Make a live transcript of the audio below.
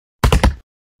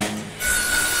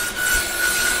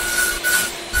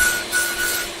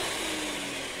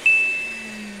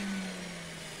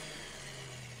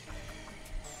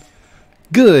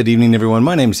Good evening, everyone.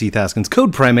 My name is Heath Haskins,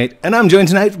 Code Primate, and I'm joined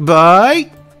tonight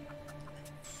by...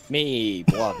 Me,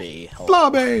 Bloby.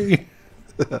 Bloby!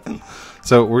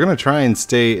 So we're going to try and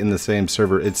stay in the same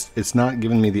server. It's not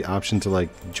giving me the option to,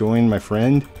 like, join my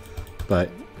friend, but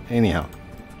anyhow.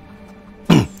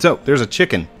 So, there's a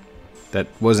chicken that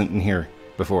wasn't in here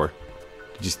before.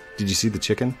 Did you see the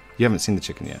chicken? You haven't seen the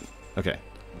chicken yet. Okay.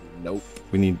 Nope.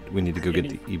 We need to go get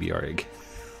the EBR egg.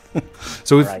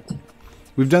 So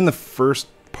we've done the first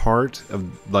part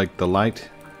of like the light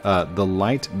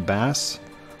bass,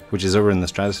 which is over in the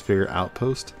stratosphere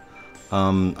outpost.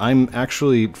 I'm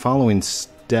actually following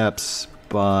steps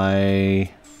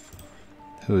by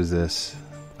who is this?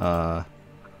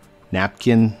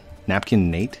 Napkin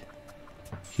Nate.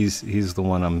 He's the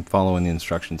one I'm following the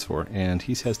instructions for, and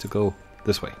he says to go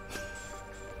this way.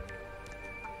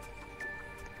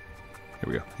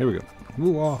 Here we go.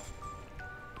 Ooh,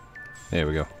 there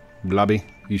we go. Bloby,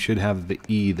 you should have the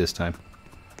E this time.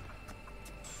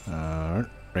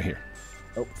 Right here.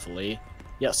 Hopefully.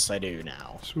 Yes, I do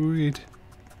now. Sweet.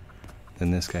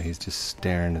 And this guy, he's just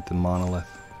staring at the monolith.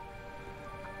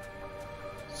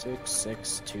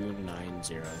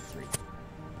 662903.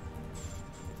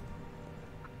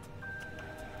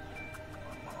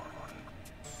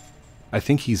 I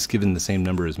think he's given the same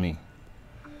number as me.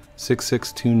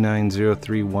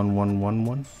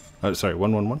 6629031111. Oh, sorry,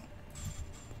 111.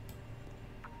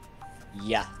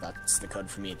 Yeah, that's the code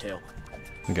for me too.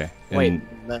 Okay. Wait,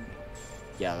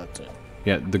 yeah, that's it.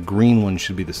 Yeah, the green one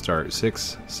should be the start.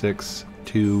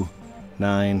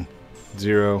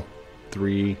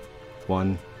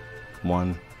 6629031111,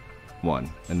 and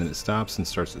then it stops and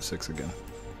starts at 6 again.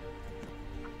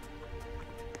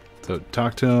 So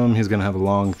talk to him. He's gonna have a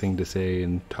long thing to say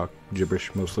and talk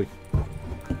gibberish mostly.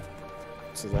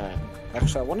 So that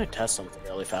actually, I want to test something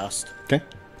really fast. Okay.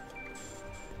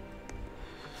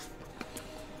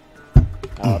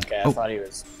 Okay,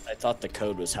 I thought the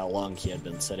code was how long he had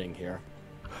been sitting here.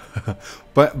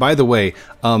 But by the way,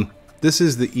 this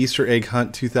is the Easter Egg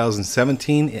Hunt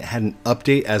 2017. It had an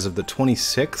update as of the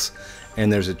 26th,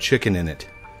 and there's a chicken in it.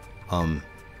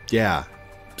 Yeah.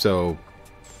 So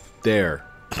there.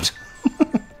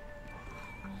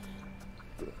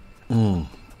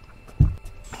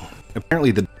 Apparently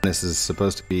the Dominus is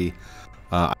supposed to be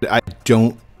I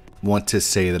don't want to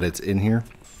say that it's in here,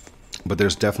 but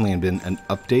there's definitely been an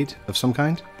update of some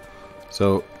kind.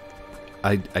 So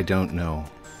I don't know.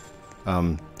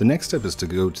 The next step is to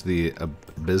go to the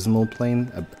abysmal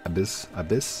plane. Abyss.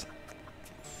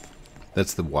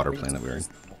 That's the water plane that we're in.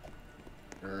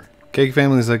 Cake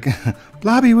Family's like,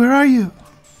 Bloby, where are you?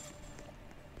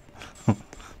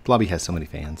 Bloby has so many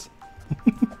fans.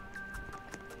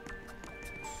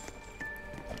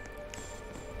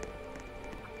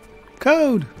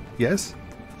 Code! Yes?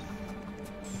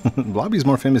 Bloby's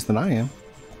more famous than I am.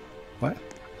 What?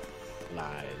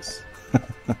 Lies.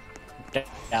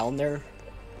 Down there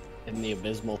in the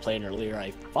abysmal plane earlier, I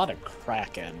fought a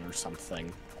kraken or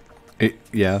something.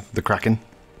 Yeah, the kraken.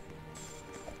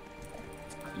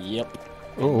 Yep.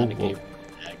 Oh, and then it gave me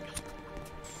an egg.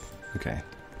 Okay,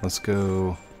 let's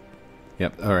go.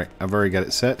 Yep, alright, I've already got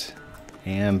it set.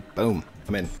 And boom,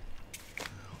 I'm in.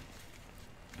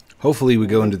 Hopefully we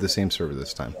go into the same server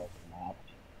this time. What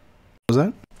was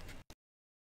that?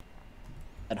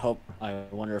 I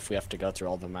wonder if we have to go through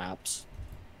all the maps.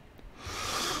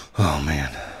 Oh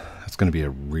man, that's going to be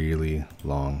a really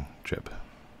long trip.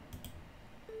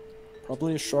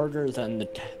 Probably shorter than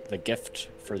the gift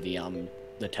for the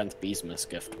 10th Beesmas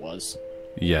gift was.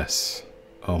 Yes.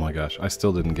 Oh my gosh, I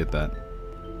still didn't get that.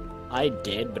 I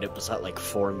did, but it was at like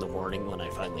 4 in the morning when I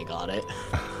finally got it.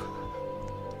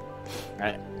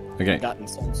 Alright. Okay. Got in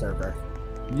some server.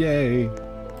 Yay!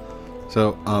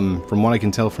 So, from what I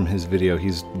can tell from his video,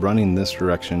 he's running this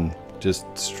direction, just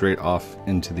straight off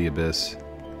into the abyss.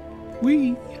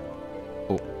 Whee!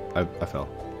 Oh, I fell.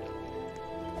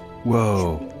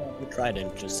 Whoa! We tried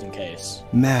it just in case.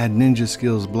 Mad ninja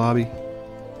skills, Bloby.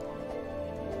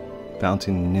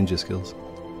 Bouncing ninja skills.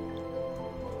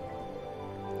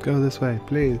 Go this way,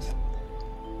 please.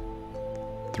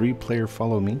 3-player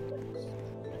follow me.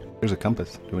 There's a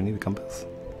compass. Do we need a compass?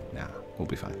 Nah, we'll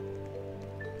be fine.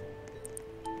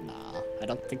 Nah, I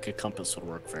don't think a compass would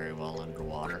work very well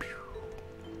underwater.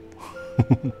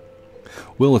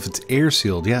 Well, if it's air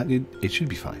sealed, yeah, it should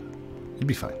be fine. It'd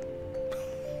be fine.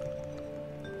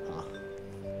 Huh.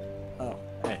 Oh,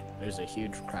 hey, there's a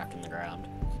huge crack in the ground.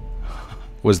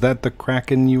 Was that the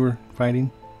kraken you were fighting?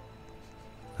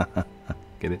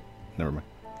 Get it? Never mind.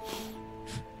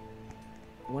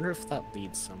 I wonder if that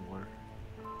leads somewhere.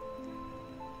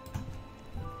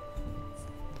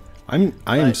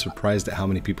 I am surprised at how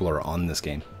many people are on this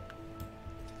game.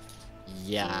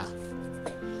 Yeah.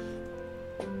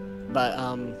 But,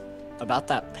 about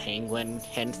that penguin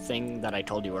hint thing that I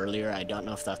told you earlier, I don't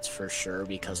know if that's for sure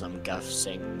because I'm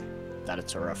guessing that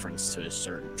it's a reference to a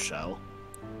certain show.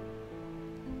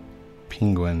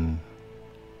 Penguin.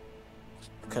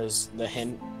 Because the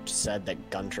hint said that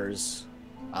Gunters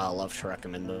love to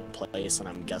recommend the place, and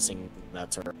I'm guessing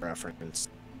that's a reference.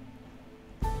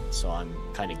 So I'm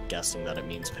kind of guessing that it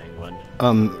means penguin.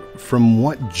 From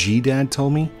what G-Dad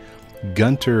told me,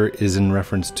 Gunter is in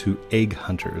reference to egg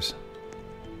hunters.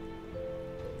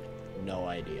 No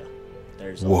idea.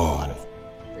 There's a lot of...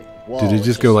 Whoa, did it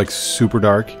just go like super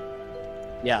dark?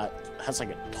 Yeah, it has like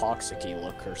a toxic-y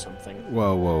look or something.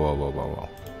 Whoa.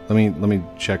 Let me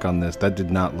check on this. That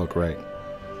did not look right.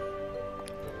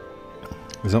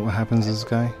 Is that what happens to this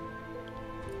guy?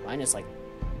 Mine is like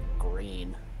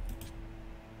green.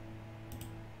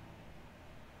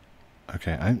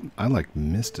 Okay, I like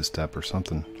missed a step or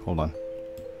something. Hold on.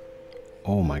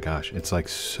 Oh my gosh, it's like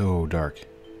so dark.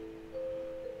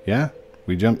 Yeah,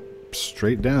 we jump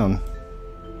straight down.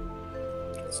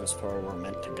 Is this where we're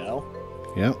meant to go?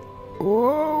 Yep.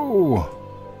 Whoa!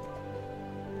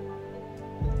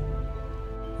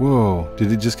 Whoa,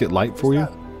 did it just get light for you?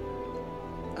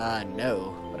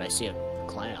 No, but I see a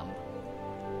clam.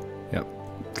 Yep,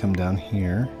 come down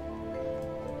here.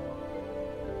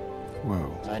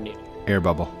 Whoa. I need air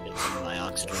bubble. my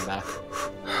oxygen back.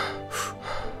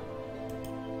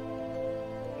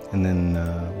 And then,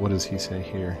 what does he say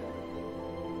here?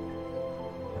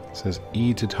 It says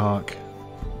E to talk.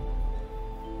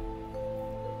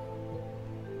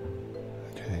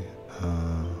 Okay.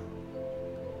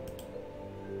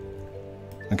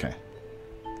 Okay.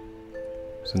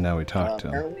 So now we talk to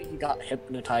him. Apparently he got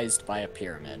hypnotized by a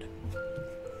pyramid.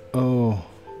 Oh,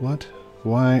 what?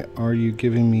 Why are you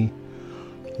giving me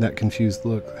that confused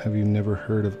look? Have you never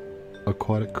heard of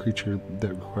aquatic creature that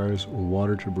requires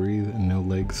water to breathe and no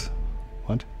legs?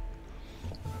 What?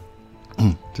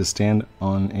 To stand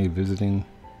on a visiting...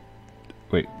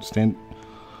 Wait, stand...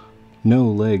 No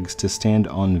legs to stand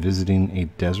on visiting a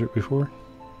desert before?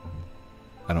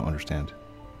 I don't understand.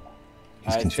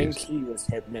 He's confused. I think he was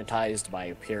hypnotized by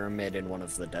a pyramid in one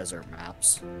of the desert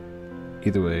maps.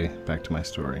 Either way, back to my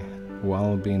story.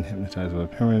 While being hypnotized by a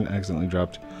pyramid, I accidentally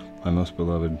dropped my most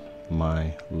beloved,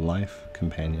 my life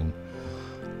companion.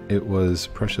 It was a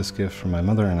precious gift from my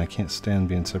mother, and I can't stand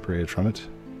being separated from it.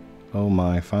 Oh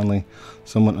my, finally,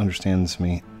 someone understands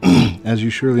me. As you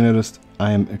surely noticed,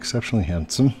 I am exceptionally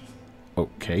handsome.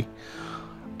 Okay.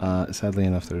 Sadly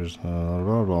enough, there's blah,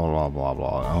 blah, blah, blah,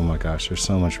 blah. Oh my gosh, there's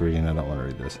so much reading, I don't want to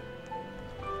read this.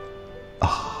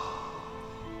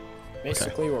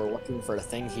 Basically, we're looking for a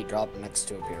thing he dropped next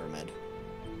to a pyramid.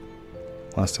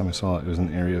 Last time I saw it, it was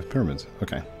an area of pyramids.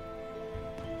 Okay.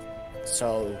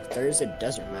 So, there is a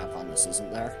desert map on this,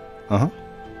 isn't there?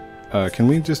 Uh-huh. Can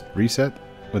we just reset?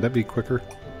 Would that be quicker?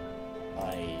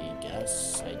 I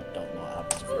guess. I don't know what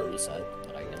happens if we reset,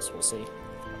 but I guess we'll see.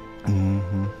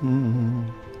 Mm-hmm.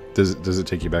 Does it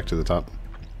take you back to the top?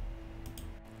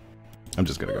 I'm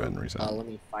just gonna go ahead and reset. Let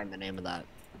me find the name of that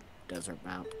desert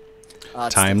map.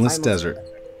 Timeless Desert.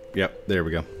 Yep, there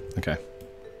we go. Okay.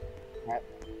 Right.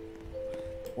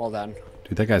 Well done.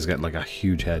 Dude, that guy's got like a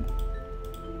huge head.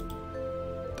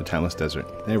 The Timeless Desert.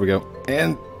 There we go.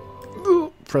 And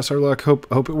press our luck. Hope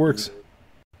it works.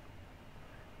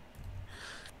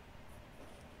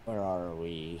 Where are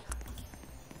we?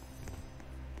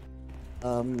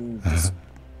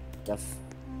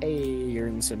 Hey, you're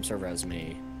in Sim Server as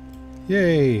me.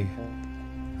 Yay.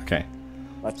 Okay.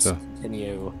 Let's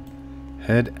continue.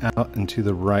 Head out and to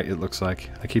the right, it looks like.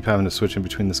 I keep having to switch in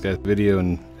between this guy's video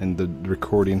and the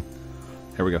recording.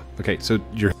 There we go. Okay, so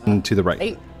you're heading to the right.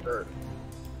 Hey.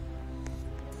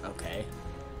 Okay.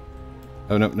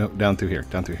 Oh, no, down through here.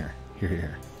 Down through here.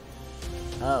 Here.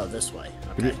 Oh, this way.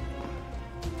 Okay.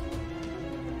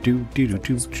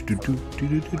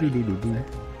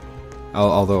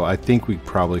 Although I think we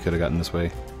probably could have gotten this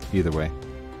way. Either way.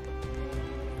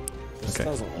 This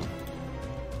doesn't look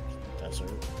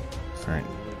desert. Alright.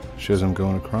 Shows I'm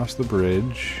going across the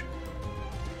bridge.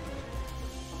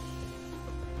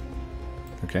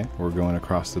 Okay, we're going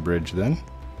across the bridge then.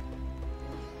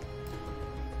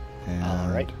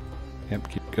 Alright. Yep,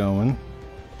 keep going.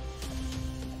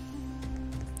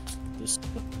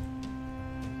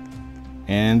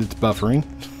 And it's buffering.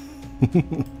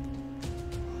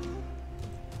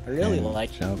 I really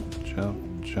like Jump.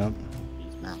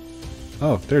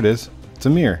 Oh, there it is. It's a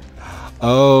mirror.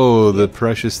 Oh, the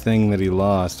precious thing that he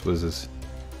lost was his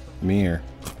mirror.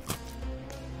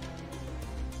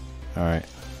 Alright.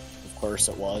 Of course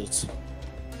it was.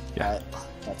 Yeah.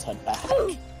 Let's head back.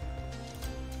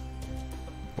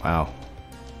 Wow.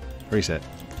 Reset.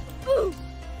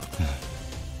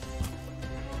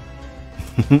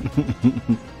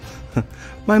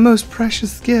 My most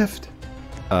precious gift.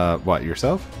 What,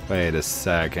 yourself? Wait a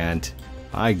second.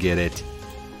 I get it.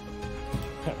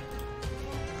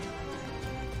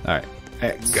 Alright.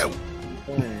 Hey, go.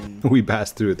 We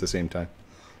passed through at the same time.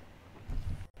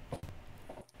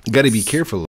 Gotta be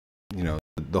careful, you know,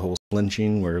 the whole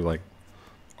flinching where, like,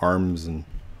 arms and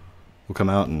will come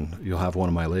out and you'll have one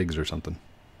of my legs or something.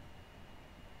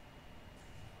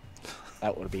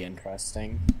 That would be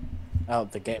interesting. Oh,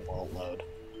 the game won't load.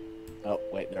 Oh,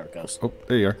 wait, there it goes. Oh,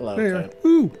 there you are. Hello, there you are.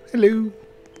 Ooh, hello.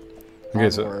 Okay,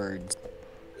 so Onwards.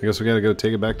 I guess we gotta go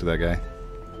take it back to that guy.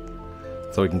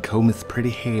 So we can comb his pretty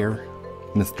hair,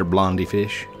 Mr. Blondie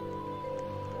Fish.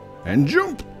 And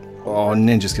jump! Oh,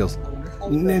 ninja skills.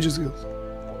 Ninja skills.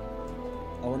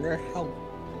 I wonder how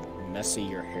messy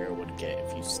your hair would get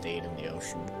if you stayed in the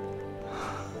ocean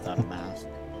without a mask.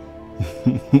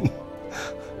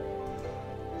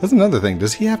 That's another thing.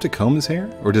 Does he have to comb his hair?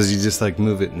 Or does he just, like,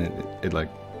 move it and it like,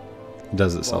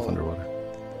 does itself underwater?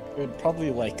 It would probably,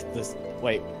 like, this...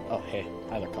 Wait. Oh, hey.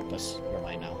 Hi there, compass. Where am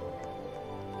I now?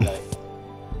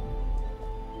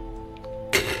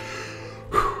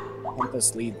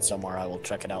 Compass leads somewhere. I will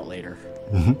check it out later.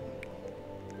 Mm-hmm.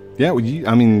 Yeah, well,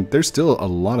 I mean, there's still a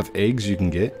lot of eggs you can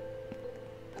get.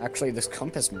 Actually, this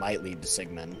compass might lead to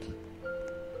Sigmund.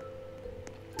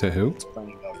 To who? It's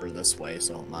pointing over this way,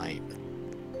 so it might.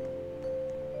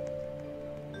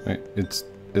 Wait, it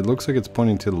looks like it's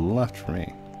pointing to the left for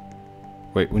me.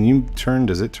 Wait, when you turn,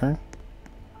 does it turn?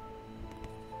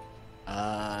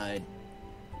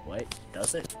 Wait,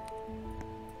 does it?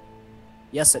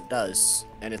 Yes, it does.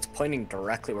 And it's pointing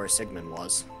directly where Sigmund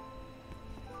was.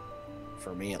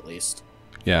 For me, at least.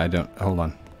 Yeah, I don't. Hold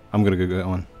on. I'm gonna go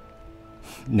on.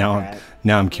 Now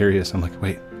I'm curious. I'm like,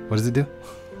 wait, what does it do?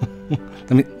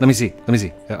 let me see.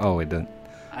 Oh, it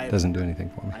doesn't do anything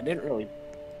for me. I didn't really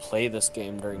play this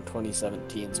game during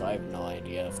 2017, so I have no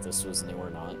idea if this was new or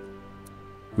not.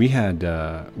 We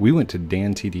went to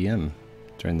Dan TDM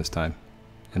during this time,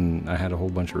 and I had a whole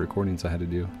bunch of recordings I had to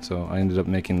do. So I ended up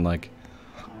making like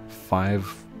five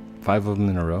of them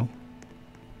in a row.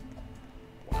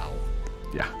 Wow.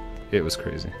 Yeah, it was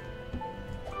crazy.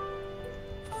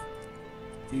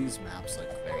 These maps look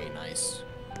very nice.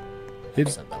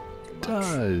 It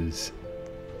does.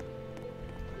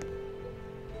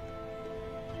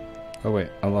 Oh wait,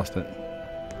 I lost it.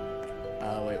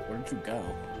 Wait, where'd you go?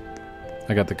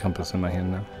 I got the compass in my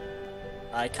hand now.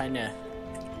 I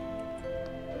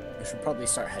should probably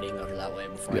start heading over that way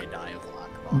before I die of lack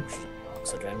of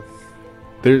oxygen.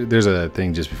 There's a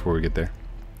thing just before we get there.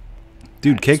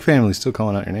 Dude, nice. Cake Family's still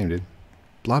calling out your name, dude.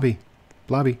 Bloby.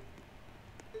 Bloby.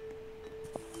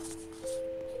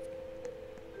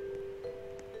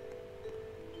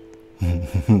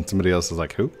 Somebody else is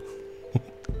like, who?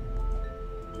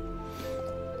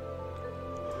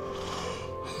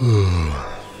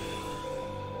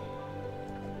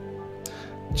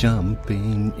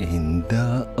 Jumping in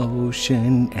the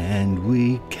ocean and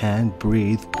we can't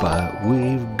breathe, but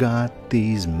we've got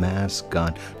these masks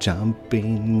on.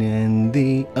 Jumping in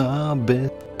the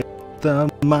abyss, the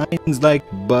mind's like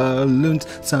balloons.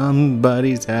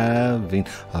 Somebody's having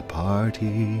a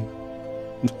party.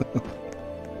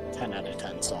 10 out of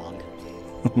 10 song.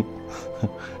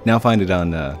 Now find it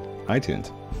on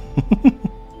iTunes.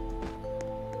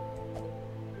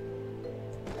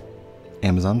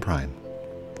 Amazon Prime.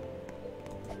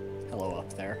 Hello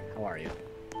up there. How are you?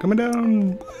 Coming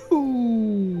down.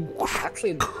 Ooh.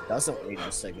 Actually, it doesn't lead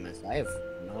to Sigmund. I have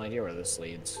no idea where this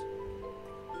leads.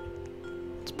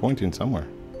 It's pointing somewhere.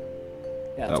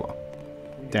 Yeah. Oh well.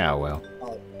 Yeah, well.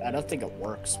 I don't think it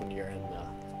works when you're in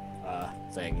the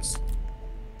things.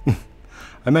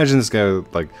 I imagine this guy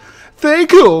like,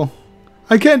 thank you!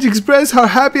 I can't express how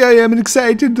happy I am and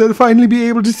excited to finally be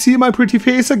able to see my pretty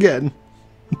face again.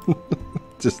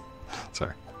 Just,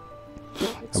 sorry.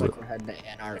 Looks like we're heading to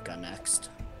Antarctica next.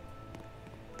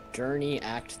 Journey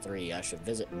Act 3. I should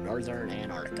visit Northern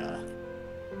Antarctica.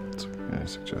 So I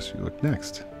suggest you look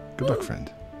next. Good luck,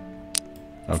 friend.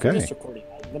 For Okay. this recording,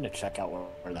 I'm gonna check out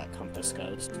where that compass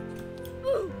goes.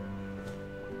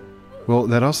 Well,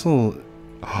 that also...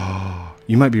 Oh,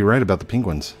 you might be right about the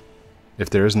penguins. If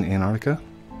there is an Antarctica.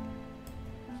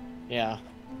 Yeah.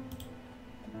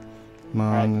 Come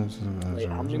on. Right. Wait,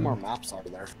 how many more maps are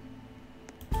there?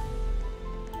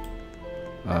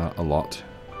 A lot.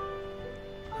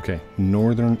 Okay,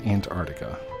 Northern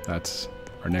Antarctica. That's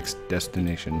our next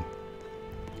destination.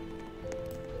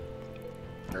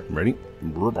 Ready?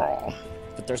 Rubble.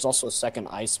 But there's also a second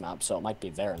ice map, so it might be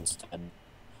there instead.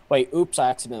 Wait, oops, I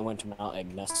accidentally went to Mount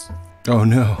Ignis. Oh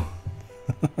no.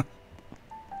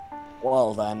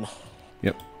 Well then.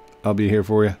 Yep. I'll be here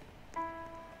for you.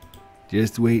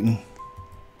 Just waiting.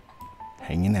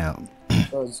 Hanging out.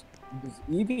 Does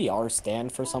EBR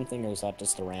stand for something, or is that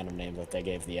just a random name that they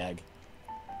gave the egg?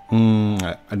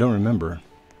 I don't remember.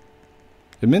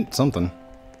 It meant something.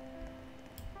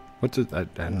 What's it? I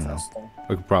don't know.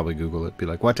 I could probably Google it. Be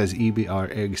like, what does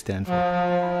EBR egg stand for?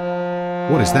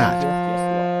 What is that?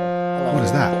 What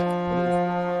is that?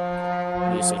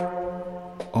 What do you see?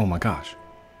 Oh my gosh.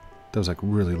 That was like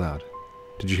really loud.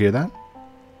 Did you hear that?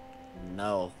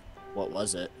 No. What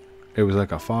was it? It was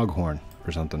like a foghorn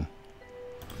or something.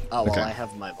 Oh, well, Okay. I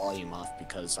have my volume off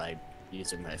because I'm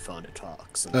using my phone to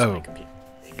talk since Oh, my computer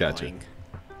is gotcha. annoying.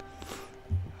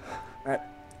 Alright.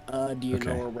 Do you Okay.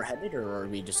 know where we're headed, or are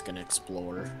we just gonna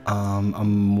explore?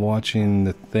 I'm watching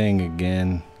the thing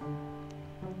again.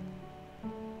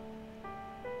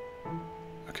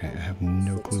 Okay, I have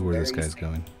no clue where this guy's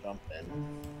going. Jump in.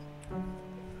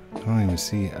 I don't even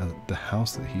see the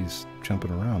house that he's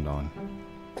jumping around on.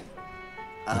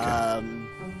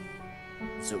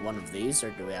 Is it one of these, or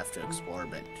do we have to explore a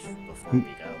bit before we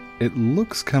go? It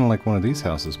looks kind of like one of these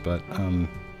houses, but,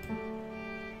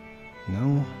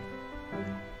 no.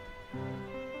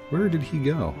 Where did he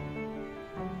go?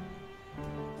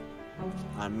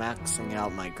 I'm maxing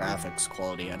out my graphics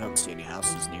quality. I don't see any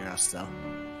houses near us, though.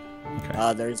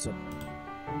 Okay. There's a...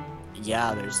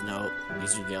 Yeah, there's no...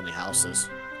 These are the only houses.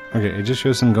 Okay, it just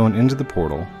shows him going into the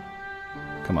portal.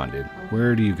 Come on, dude.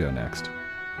 Where do you go next?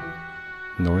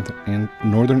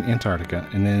 Northern Antarctica,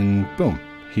 and then, boom,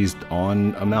 he's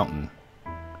on a mountain.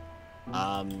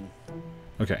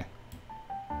 Okay.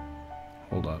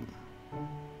 Hold up.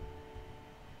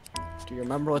 Do you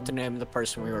remember what the name of the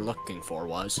person we were looking for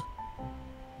was?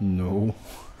 No.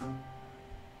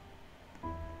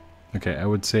 Okay, I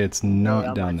would say it's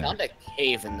not down I there. found a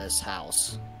cave in this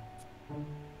house.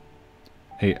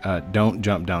 Hey, don't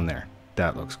jump down there.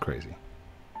 That looks crazy.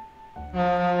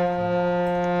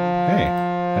 Hey,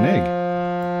 an egg.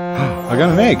 I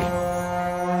got an egg.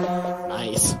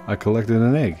 Nice. I collected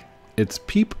an egg. It's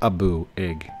Peep-a-Boo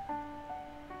egg.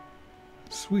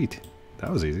 Sweet. That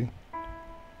was easy.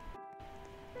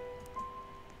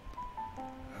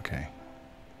 Okay.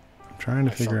 I'm trying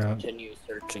to figure out... Continue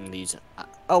searching these.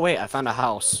 Oh wait, I found a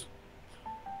house.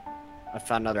 I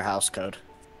found another house code.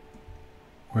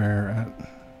 Where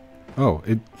at? Oh,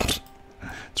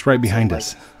 it's right behind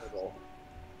us.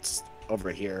 It's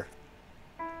over here.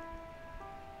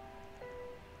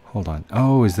 Hold on.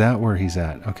 Oh, is that where he's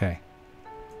at? Okay.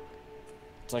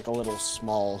 It's like a little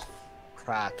small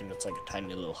crack, and it's like a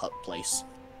tiny little hut place.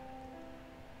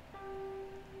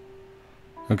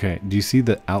 Okay, do you see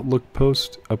the outlook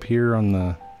post up here on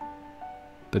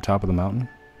the top of the mountain?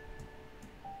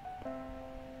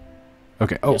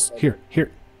 Okay, oh, Yes, here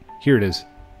it is.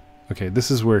 Okay,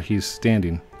 this is where he's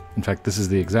standing. In fact, this is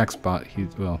the exact spot he's,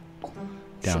 well,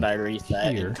 down Should I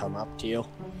reset here. and come up to you?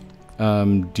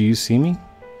 Do you see me?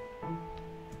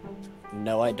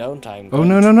 No, I don't. I'm Oh,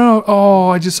 no. Oh,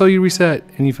 I just saw you reset,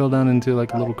 and you fell down into,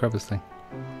 like, a little crevice thing.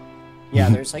 Yeah,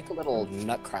 there's like a little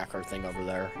nutcracker thing over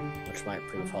there, which might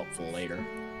prove helpful later.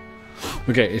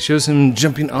 Okay, it shows him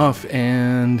jumping off,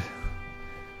 and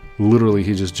literally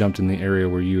he just jumped in the area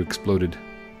where you exploded.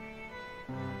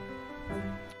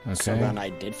 Okay. So then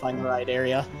I did find the right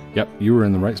area. Yep, you were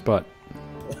in the right spot.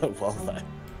 Well then.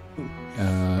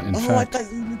 In I fact, thought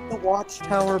you meant the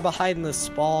watchtower behind the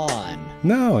spawn.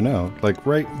 no, like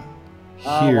right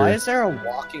here. Why is there a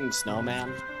walking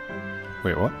snowman?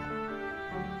 Wait, what?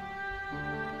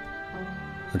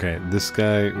 Okay, this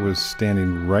guy was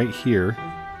standing right here.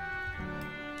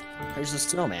 There's a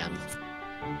snowman.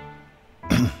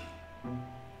 Alright,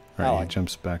 he I-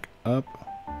 jumps back up.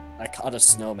 I caught a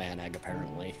snowman egg,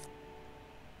 apparently.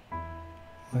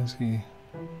 Why is he...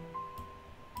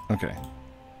 Okay.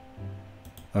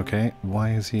 Okay,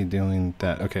 why is he doing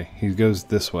that? Okay, he goes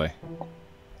this way.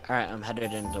 Alright, I'm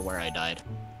headed into where I died.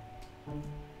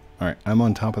 Alright, I'm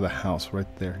on top of the house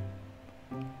right there.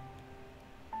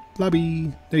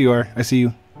 Bloby! There you are. I see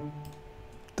you.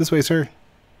 This way, sir.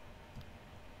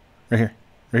 Right here.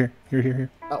 Right here. Here.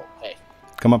 Oh, hey.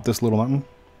 Come up this little mountain.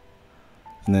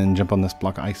 And then jump on this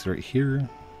block of ice right here.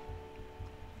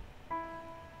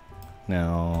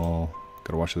 Now,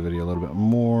 gotta watch the video a little bit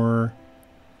more.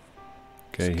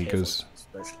 Okay, he goes...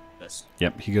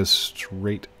 Yep, he goes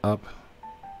straight up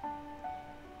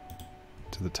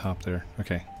to the top there.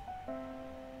 Okay.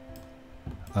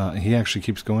 He actually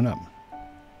keeps going up.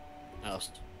 Oh.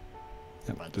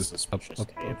 over by the Just suspicious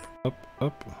up, cave.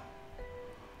 up.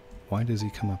 Why does he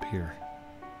come up here?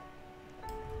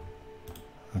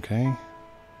 Okay.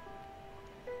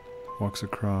 Walks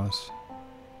across.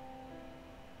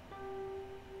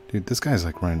 Dude, this guy's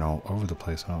like running all over the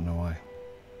place. I don't know why.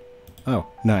 Oh,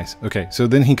 nice. Okay, so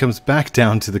then he comes back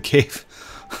down to the cave.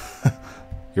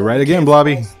 You're right again,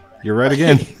 Bloby. You're right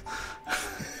again.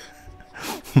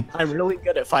 I'm really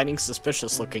good at finding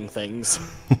suspicious-looking things.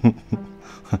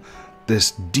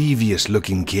 This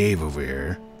devious-looking cave over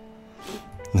here.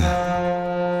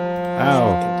 Ow.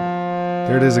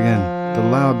 There it is again. The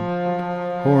loud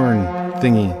horn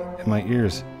thingy in my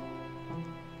ears.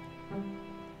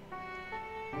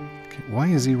 Okay, why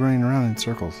is he running around in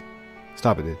circles?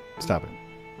 Stop it, dude. Stop it.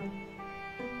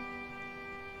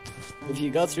 If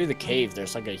you go through the cave,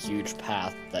 there's like a huge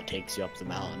path that takes you up the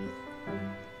mountain.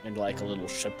 And like a little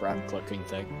shipwreck-looking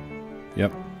thing.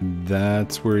 Yep,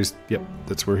 that's where he's. Yep,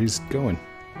 that's where he's going.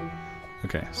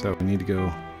 Okay, so we need to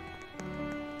go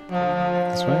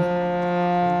this way.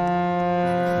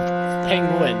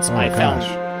 Penguins, Oh I my found.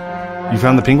 gosh. You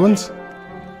found the penguins?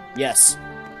 Yes,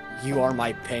 you are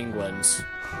my penguins.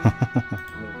 I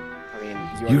mean,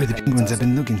 You are the penguins I've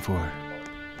been looking for.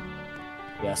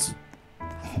 Yes.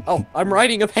 Oh, I'm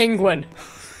riding a penguin.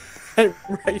 I'm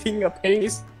riding a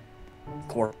pace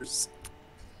course.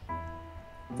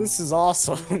 This is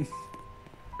awesome.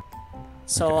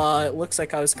 So, it looks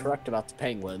like I was correct about the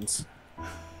penguins.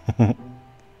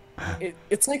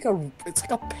 It's like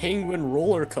a penguin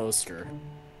roller coaster.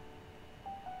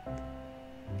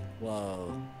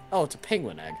 Whoa. Oh, it's a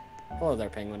penguin egg. Hello there,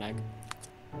 penguin egg.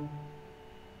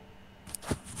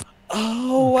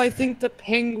 Oh, I think the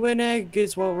penguin egg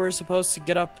is what we're supposed to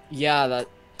get up. Yeah, that.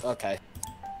 Okay.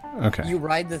 Okay. You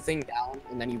ride the thing down,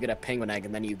 and then you get a penguin egg,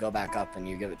 and then you go back up and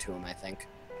you give it to him, I think.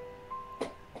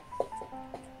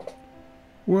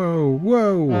 Whoa,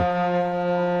 whoa.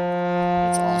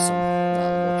 It's awesome. That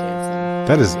little cave thing.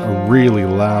 That is a really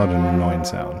loud and annoying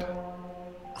sound.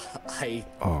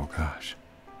 Oh gosh.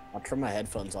 I'll turn my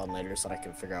headphones on later so that I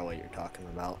can figure out what you're talking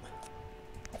about.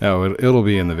 Oh, it'll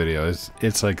be in the video.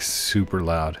 It's like super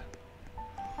loud.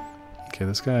 Okay,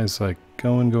 this guy's like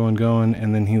going,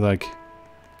 and then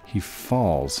he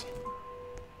falls.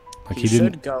 Like he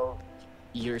didn't. Should go.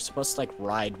 You're supposed to like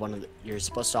ride one of the. You're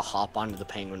supposed to hop onto the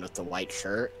penguin with the white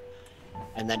shirt,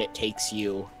 and then it takes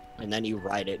you, and then you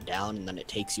ride it down, and then it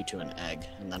takes you to an egg,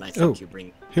 and then I think you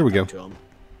bring. Here we go. To him.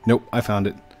 Nope, I found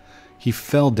it. He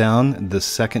fell down the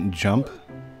second jump,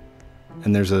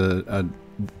 and there's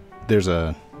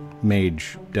a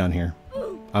mage down here.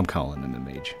 I'm calling him a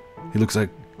mage. He looks like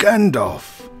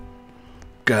Gandalf.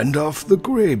 Gandalf the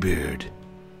Greybeard.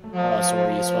 Oh, so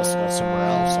were you supposed to go somewhere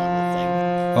else on the thing?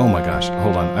 Oh my gosh!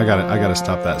 Hold on, I gotta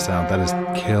stop that sound. That is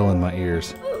killing my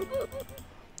ears.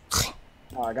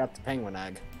 Oh, I got the penguin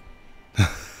egg.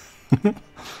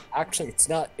 Actually, it's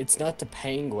not the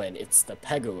penguin. It's the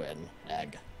peguin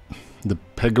egg. The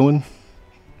penguin?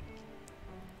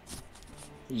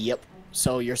 Yep.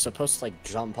 So you're supposed to like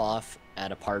jump off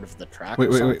at a part of the track. Wait,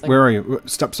 where are you?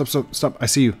 Stop! I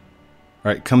see you. All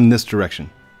right, come in this direction.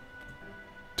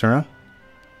 Turn around.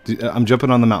 I'm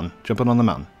jumping on the mountain. Turn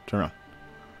around.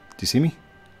 Do you see me?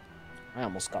 I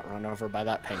almost got run over by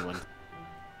that penguin.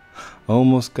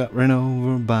 Almost got run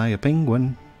over by a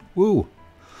penguin. Woo!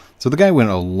 So the guy went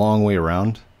a long way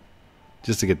around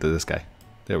just to get to this guy.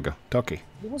 There we go. Talkie.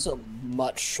 It was a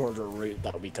much shorter route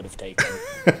that we could have taken.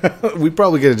 We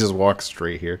probably could have just walked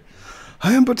straight here.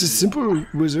 I am but a simple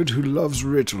wizard who loves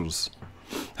riddles.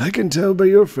 I can tell by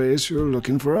your face you're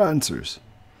looking for answers.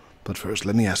 But first,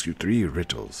 let me ask you 3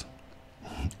 riddles.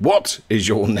 What is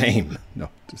your name? No,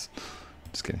 just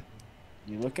kidding.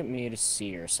 You look at me to see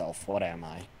yourself. What am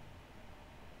I?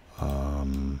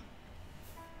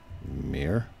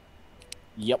 Mirror?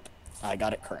 Yep, I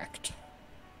got it correct.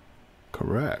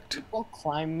 Correct. People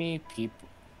climb me,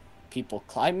 people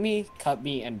climb me, cut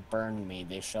me, and burn me.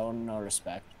 They show no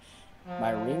respect.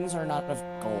 My rings are not of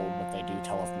gold, but they do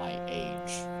tell of my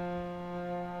age.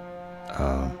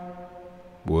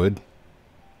 Wood?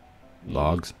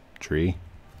 Logs? Tree?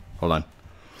 Hold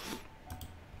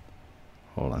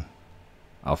on.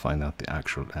 I'll find out the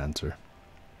actual answer.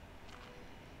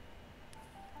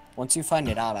 Once you find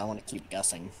it out, I want to keep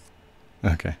guessing.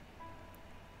 Okay.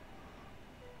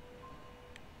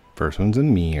 First one's a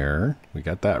mirror. We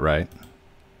got that right.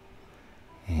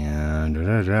 And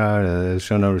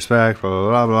show no respect, blah, blah,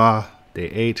 blah, blah. Day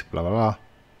 8, blah, blah, blah.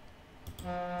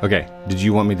 Okay, did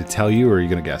you want me to tell you, or are you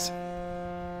going to guess?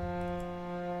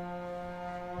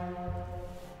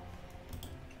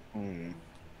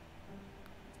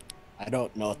 I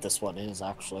don't know what this one is,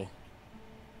 actually.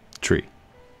 Tree.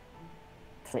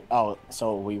 Oh,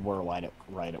 so we were right.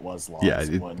 It was logs. Yeah,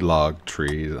 log,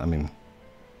 trees. I mean...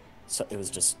 So it was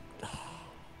just...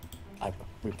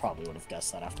 we probably would have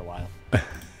guessed that after a while.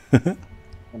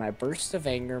 When I burst of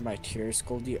anger, my tears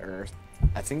cooled the earth.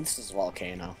 I think this is a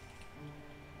volcano.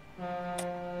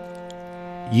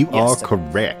 You are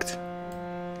correct.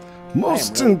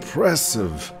 Most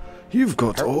impressive. You've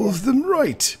got all of them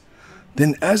right.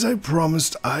 Then, as I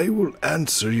promised, I will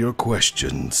answer your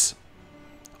questions.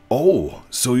 Oh,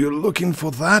 so you're looking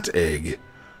for that egg?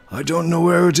 I don't know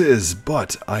where it is,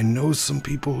 but I know some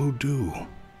people who do.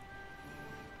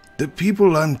 The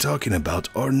people I'm talking about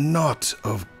are not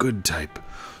of good type,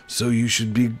 so you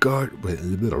should guard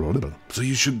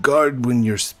when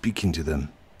you're speaking to them.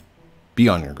 Be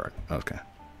on your guard. Okay.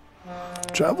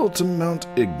 Travel to Mount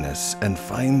Ignis and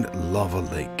find Lava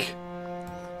Lake.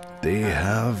 They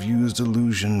have used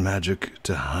illusion magic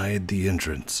to hide the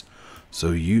entrance,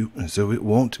 so it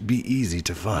won't be easy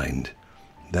to find.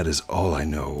 That is all I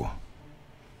know.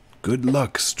 Good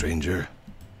luck, stranger.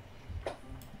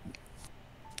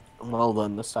 Well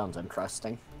then, this sounds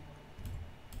interesting.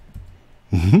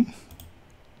 I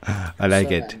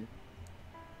like it.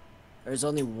 There's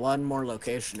only one more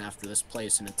location after this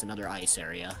place, and it's another ice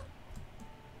area.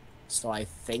 So I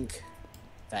think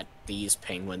that these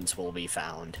penguins will be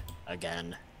found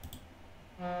again.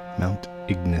 Mount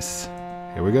Ignis.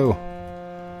 Here we go.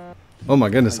 Oh my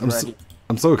goodness,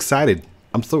 I'm so excited.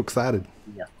 I'm so excited.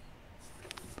 Yeah.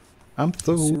 I'm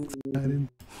so excited.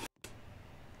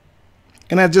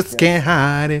 And I just can't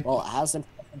hide it. Well, it hasn't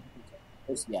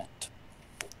yet.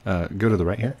 Go to the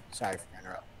right here. Sorry for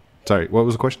interrupting. Sorry, what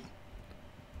was the question?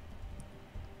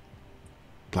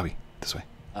 Bloby, this way.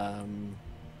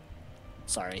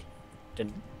 Sorry.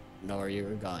 Didn't know where you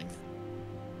were going.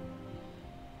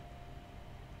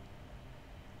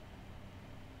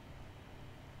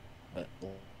 But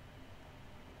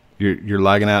You're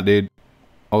lagging out, dude.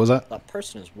 What was that? that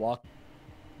person is walking.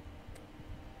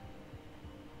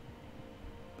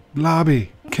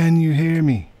 Bloby, can you hear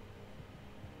me?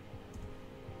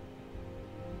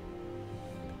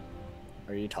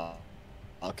 Are you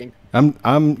talking?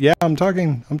 Yeah, I'm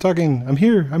talking. I'm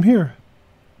here.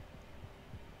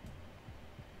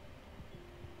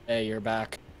 Hey, you're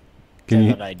back. Can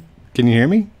you hear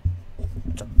me?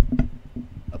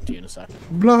 Up to you in a second.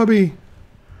 Bloby,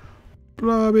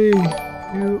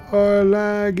 you are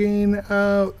lagging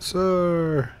out,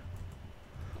 sir.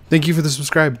 Thank you for the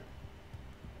subscribe.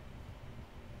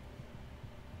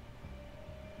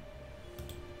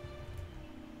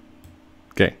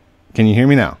 Okay, can you hear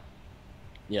me now?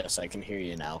 Yes, I can hear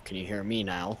you now. Can you hear me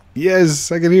now?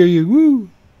 Yes, I can hear you. Woo!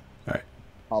 All right.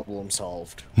 Problem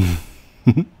solved.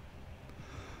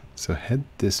 So head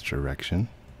this direction.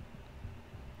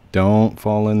 Don't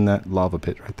fall in that lava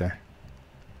pit right there.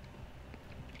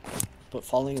 But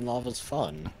falling in lava is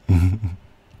fun.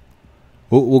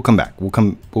 We'll come back. We'll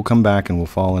come back and we'll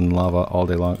fall in lava all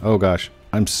day long. Oh gosh,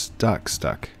 I'm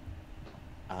stuck.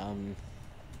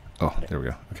 Oh, there we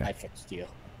go. Okay. I fixed you.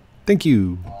 Thank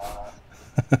you.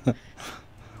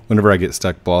 Whenever I get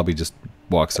stuck, Bloby just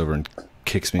walks over and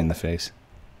kicks me in the face.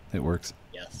 It works.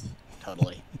 Yes,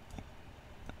 totally.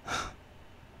 All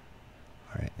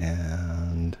right,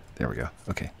 and there we go.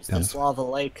 Okay. Is this lava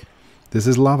lake? This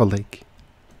is lava lake.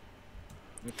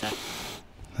 Okay.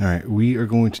 All right, we are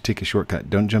going to take a shortcut.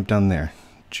 Don't jump down there.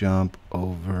 Jump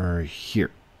over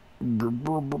here.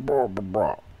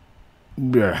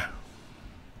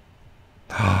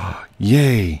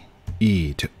 Yay!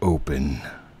 E to open.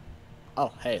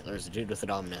 Oh, hey, there's a dude with a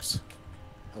Dominus.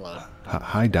 Hello.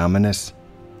 Hi, Dominus.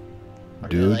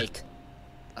 Dude.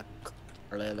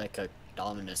 Are they like a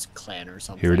Dominus clan or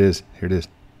something? Here it is.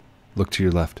 Look to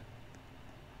your left.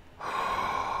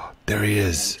 There he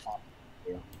is.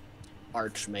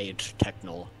 Archmage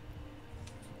Technol.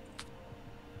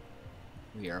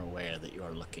 We are aware that you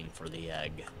are looking for the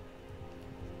egg.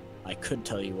 I could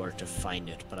tell you where to find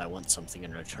it, but I want something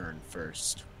in return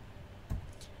first.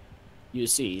 You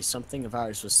see, something of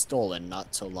ours was stolen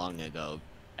not so long ago,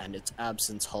 and its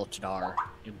absence halted our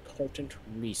important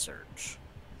research.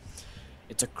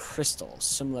 It's a crystal,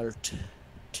 similar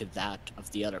to that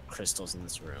of the other crystals in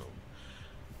this room.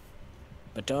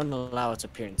 But don't allow its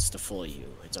appearance to fool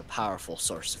you. It's a powerful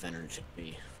source of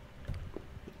energy.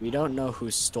 We don't know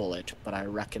who stole it, but I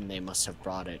reckon they must have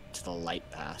brought it to the Light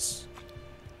Pass.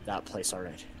 That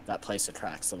place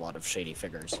attracts a lot of shady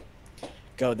figures.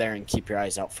 Go there and keep your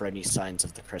eyes out for any signs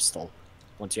of the crystal.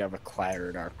 Once you have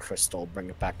acquired our crystal, bring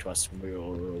it back to us and we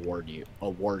will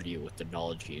award you with the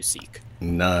knowledge you seek.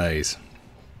 Nice.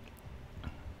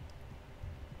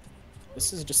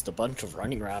 This is just a bunch of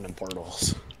running around in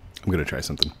portals. I'm gonna try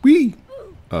something. Whee!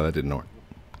 Oh, that didn't work.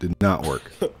 Did not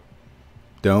work.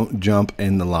 Don't jump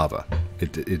in the lava.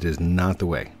 It is not the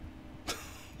way.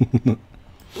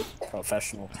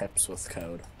 Professional tips with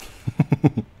code.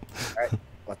 Alright,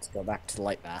 let's go back to the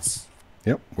light bass.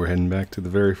 Yep, we're heading back to the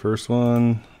very first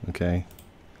one. Okay.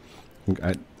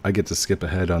 I get to skip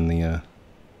ahead on the...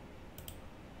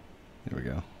 There we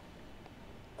go.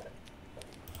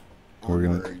 We're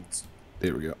gonna...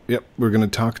 There we go. Yep, we're gonna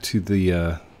talk to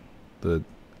the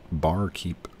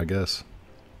barkeep, I guess.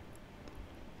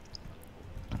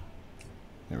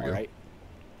 There we go.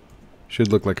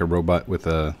 Should look like a robot with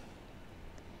a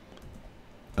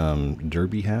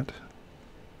derby hat.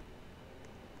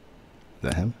 Is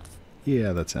that him?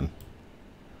 Yeah, that's him.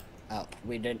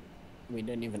 We didn't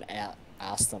even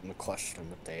ask them the question,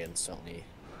 but they instantly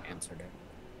answered it.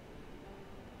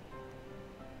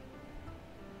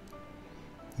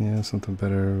 Yeah, something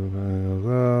better.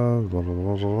 Blah, blah,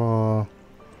 blah, blah.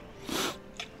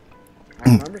 I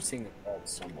remember seeing it all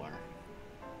somewhere.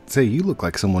 Say, you look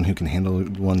like someone who can handle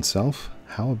oneself.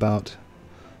 How about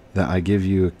that I give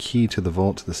you a key to the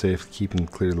vault to the safe, keeping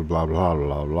clear the blah, blah,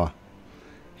 blah, blah.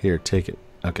 Here, take it.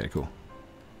 Okay, cool.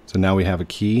 So now we have a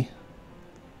key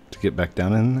to get back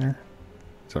down in there.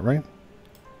 Is that right?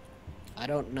 I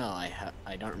don't know.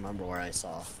 I don't remember where I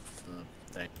saw the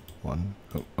thing. One.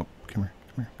 Oh, come here,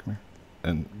 come here, come here.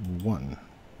 And one.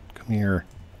 Come here.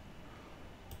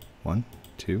 1,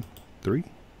 2, 3.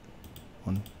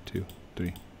 1, 2,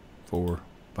 3, 4,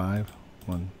 5.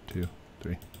 1, 2,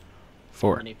 3,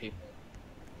 4. So many people.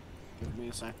 Give me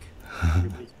a sec.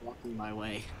 Everybody's blocking my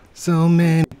way. So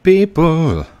many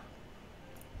people.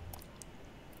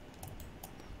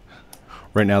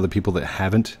 Right now, the people that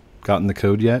haven't gotten the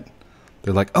code yet,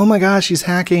 they're like, oh my gosh, he's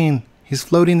hacking. He's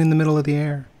floating in the middle of the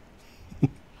air.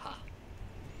 Huh.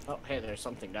 Oh, hey, there's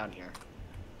something down here.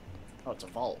 Oh, it's a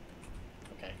vault.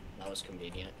 Okay, that was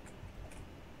convenient.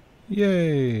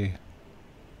 Yay.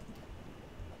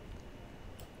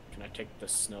 Can I take the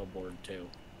snowboard too?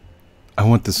 I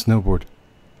want the snowboard.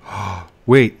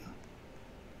 Wait.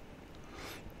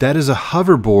 That is a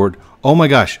hoverboard. Oh my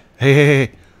gosh. Hey, hey,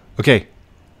 hey. Okay.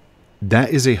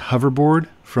 That is a hoverboard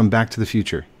from Back to the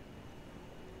Future.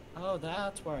 Oh,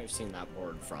 that's where I've seen that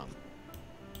board from.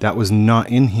 That was not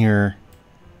in here.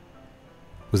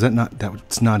 Was that not?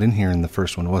 That's not in here in the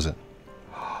first one, was it?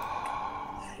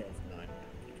 I have no idea.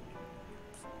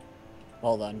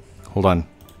 Hold on. Hold on.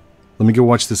 Let me go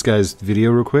watch this guy's video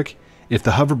real quick. If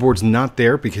the hoverboard's not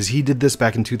there, because he did this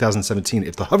back in 2017,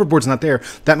 if the hoverboard's not there,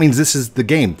 that means this is the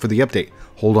game for the update.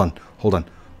 Hold on. Hold on.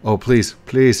 Oh, please.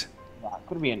 Please. That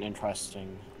could be an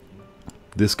interesting...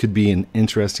 This could be an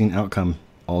interesting outcome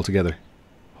altogether.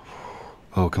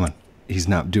 Oh, come on. He's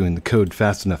not doing the code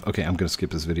fast enough. Okay, I'm going to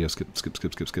skip this video. Skip.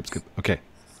 Okay.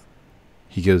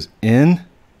 He goes in.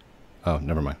 Oh,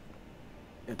 never mind.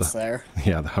 It's there?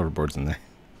 Yeah, the hoverboard's in there.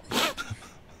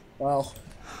 Well...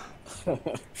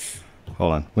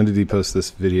 Hold on. When did he post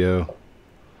this video?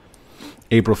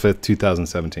 April 5th,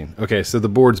 2017. Okay, so the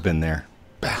board's been there.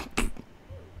 I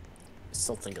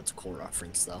still think it's a cool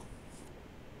reference, though.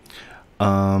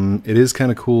 It is kind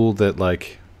of cool that,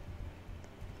 like...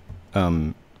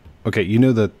 okay, you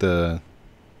know that the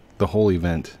whole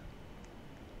event...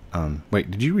 wait,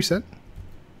 did you reset?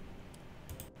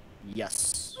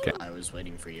 Yes. Okay. I was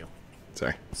waiting for you.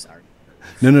 Sorry.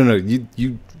 No.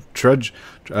 You trudge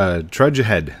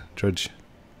ahead. Trudge.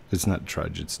 It's not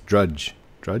trudge. It's drudge.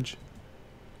 Drudge.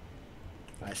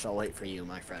 I shall wait for you,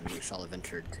 my friend. We shall have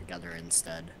ventured together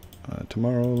instead.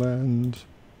 Tomorrowland.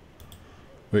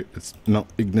 Wait, it's Mount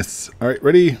Ignis. All right,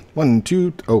 ready? 1,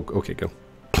 2. Oh, okay, go.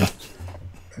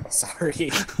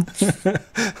 Sorry.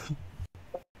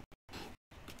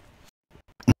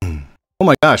 Oh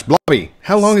my gosh, Bloby!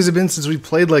 How long has it been since we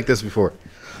played like this before?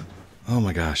 Oh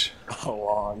my gosh. A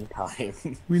long time.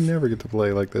 We never get to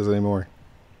play like this anymore.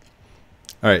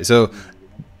 Alright, so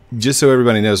just so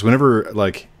everybody knows, whenever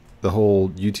like the whole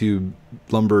YouTube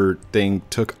lumber thing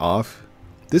took off,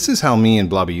 this is how me and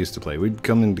Bloby used to play. We'd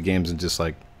come into games and just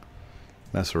like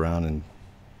mess around and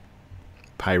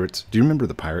pirates. Do you remember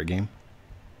the pirate game?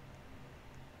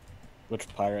 Which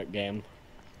pirate game?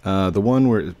 The one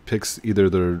where it picks either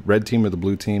the red team or the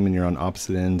blue team and you're on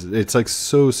opposite ends. It's like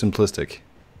so simplistic.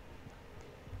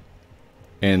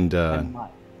 And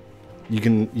you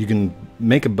can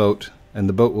make a boat, and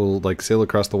the boat will like sail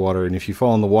across the water. And if you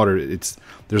fall in the water,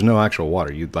 there's no actual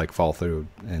water. You'd like fall through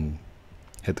and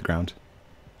hit the ground.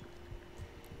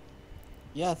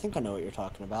 Yeah, I think I know what you're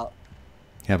talking about.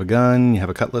 You have a gun, you have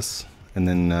a cutlass, and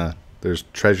then there's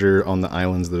treasure on the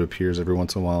islands that appears every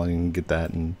once in a while, and you can get that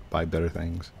and buy better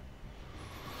things.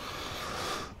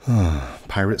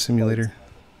 Pirate Simulator.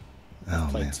 I've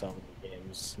Oh, played man. so many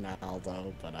games now,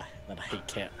 though, but I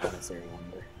can't honestly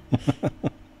remember.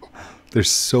 There's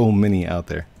so many out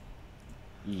there.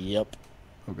 Yep.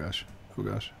 Oh gosh. Oh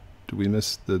gosh. Did we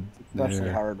miss the... Especially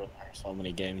hard when there's so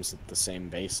many games at the same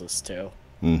basis, too.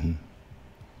 Mm-hmm.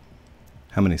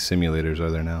 How many simulators are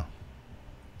there now?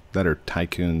 That are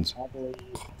tycoons. Probably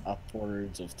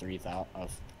upwards of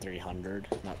 300,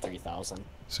 not 3,000.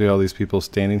 See all these people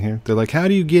standing here? They're like, how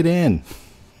do you get in?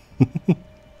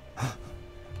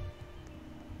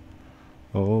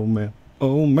 Oh, man.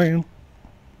 Oh, man.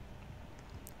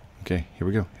 Okay, here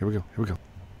we go. Here we go. Here we go.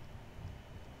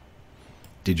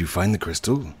 Did you find the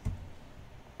crystal?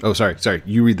 Oh, sorry.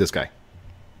 You read this guy.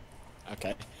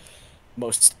 Okay.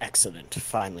 Most excellent.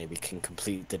 Finally, we can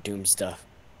complete the doom stuff.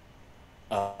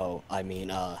 Oh, I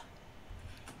mean,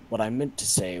 what I meant to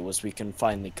say was we can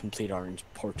finally complete our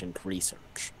important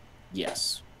research.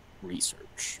 Yes,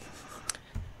 research.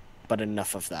 But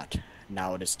enough of that.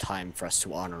 Now it is time for us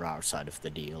to honor our side of the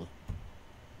deal.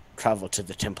 Travel to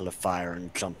the Temple of Fire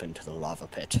and jump into the lava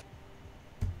pit.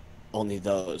 Only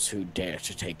those who dare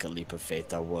to take a leap of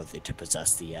faith are worthy to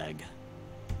possess the egg.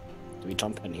 Do we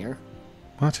jump in here?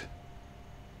 What?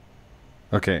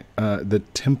 Okay, the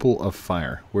Temple of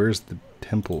Fire. Where's the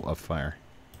Temple of Fire?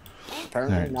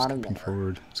 Apparently Alright, not in skipping there.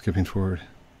 forward. Skipping forward.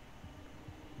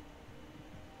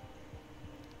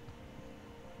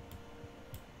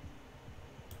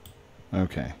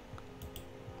 Okay.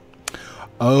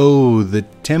 Oh, the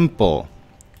temple.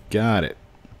 Got it.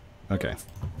 Okay.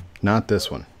 Not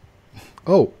this one.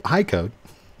 Oh, hi, Code.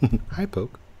 Hi,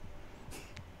 Poke.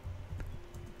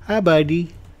 Hi,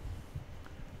 buddy.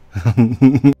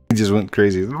 He just went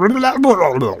crazy.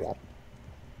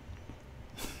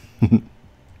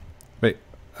 Wait,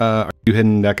 are you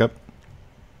heading back up?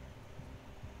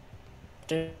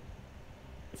 If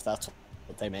that's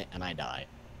what they meant, and I die.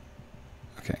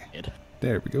 Okay.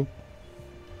 There we go.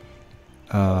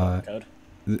 Code.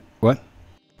 What?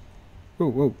 Whoa,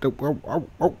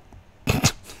 whoa.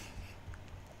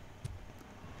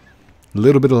 A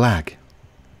little bit of lag.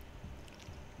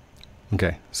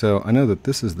 Okay, so I know that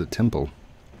this is the temple.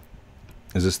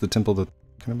 Is this the temple that I'm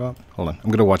talking about? Hold on. I'm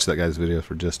going to watch that guy's video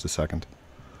for just a second.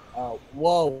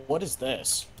 Whoa, what is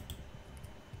this?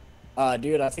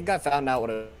 Dude, I think I found out what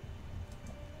it...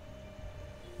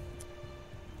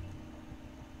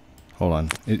 Hold on.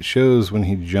 It shows when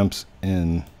he jumps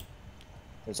in.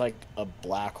 There's like a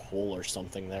black hole or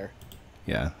something there.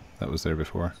 Yeah, that was there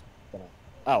before.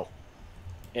 Oh.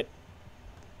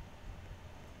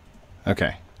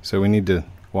 Okay, so we need to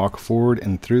walk forward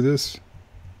and through this.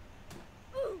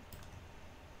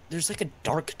 There's like a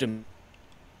dark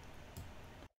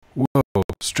Whoa,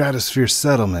 stratosphere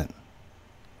settlement.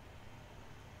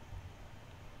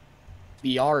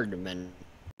 Yardman.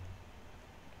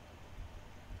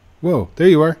 Whoa, there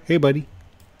you are. Hey, buddy.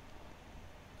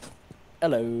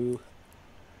 Hello.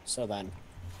 So then,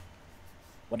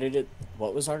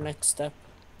 what was our next step?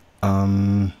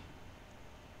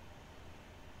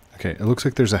 Okay, it looks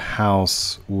like there's a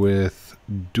house with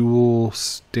dual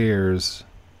stairs.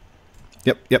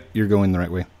 Yep, you're going the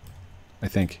right way. I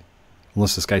think.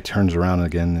 Unless this guy turns around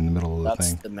again in the middle of the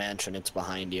That's thing. the mansion, it's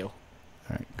behind you.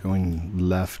 Alright, going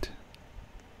left.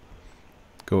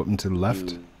 Go up and to the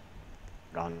left.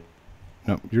 Gone.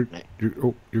 No, you're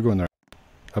going there.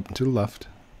 Up and to the left.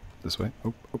 This way.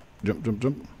 Oh,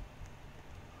 jump.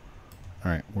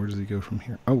 Alright, where does he go from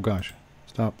here? Oh gosh.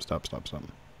 Stop.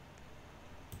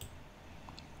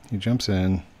 He jumps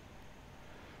in.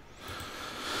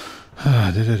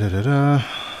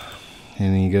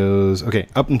 And he goes, okay,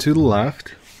 up and to the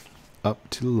left. Up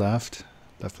to the left.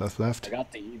 Left. I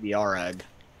got the EBR egg.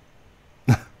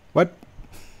 What?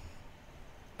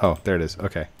 Oh, there it is.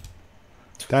 Okay.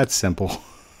 That's simple.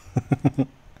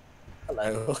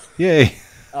 Hello. Yay.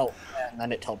 Oh, and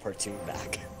then it teleports you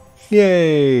back.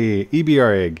 Yay.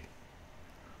 EBR egg.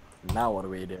 Now what do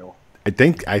we do? I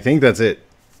think that's it.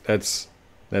 That's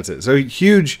it. So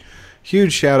huge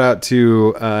shout out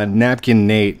to Napkin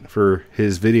Nate for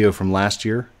his video from last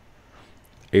year.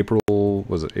 April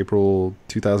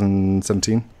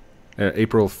 2017?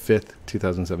 April 5th,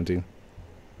 2017.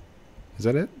 Is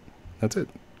that it? That's it.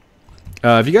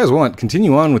 If you guys want,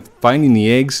 continue on with finding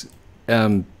the eggs.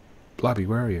 Bloby,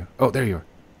 where are you? Oh, there you are.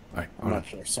 All right, I'm not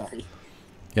sure, sorry.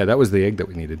 Yeah, that was the egg that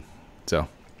we needed. So,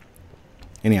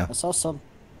 anyhow. I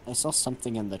saw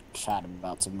something in the chat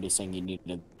about somebody saying you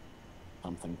needed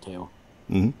something too.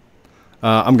 I'm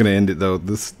going to end it, though.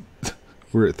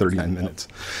 We're at 39 minutes.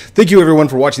 Thank you, everyone,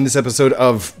 for watching this episode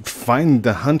of Find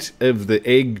the Hunt of the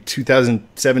Egg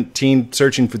 2017,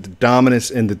 searching for the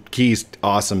Dominus and the keys.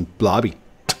 Awesome. Bloby.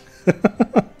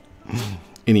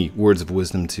 Any words of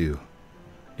wisdom to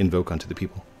invoke onto the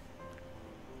people?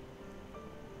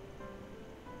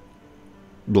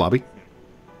 Bloby?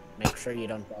 Make sure you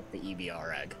don't drop the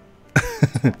EBR egg.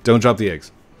 Don't drop the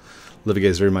eggs. Love you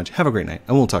guys very much. Have a great night,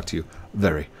 and we'll talk to you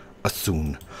very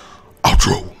soon.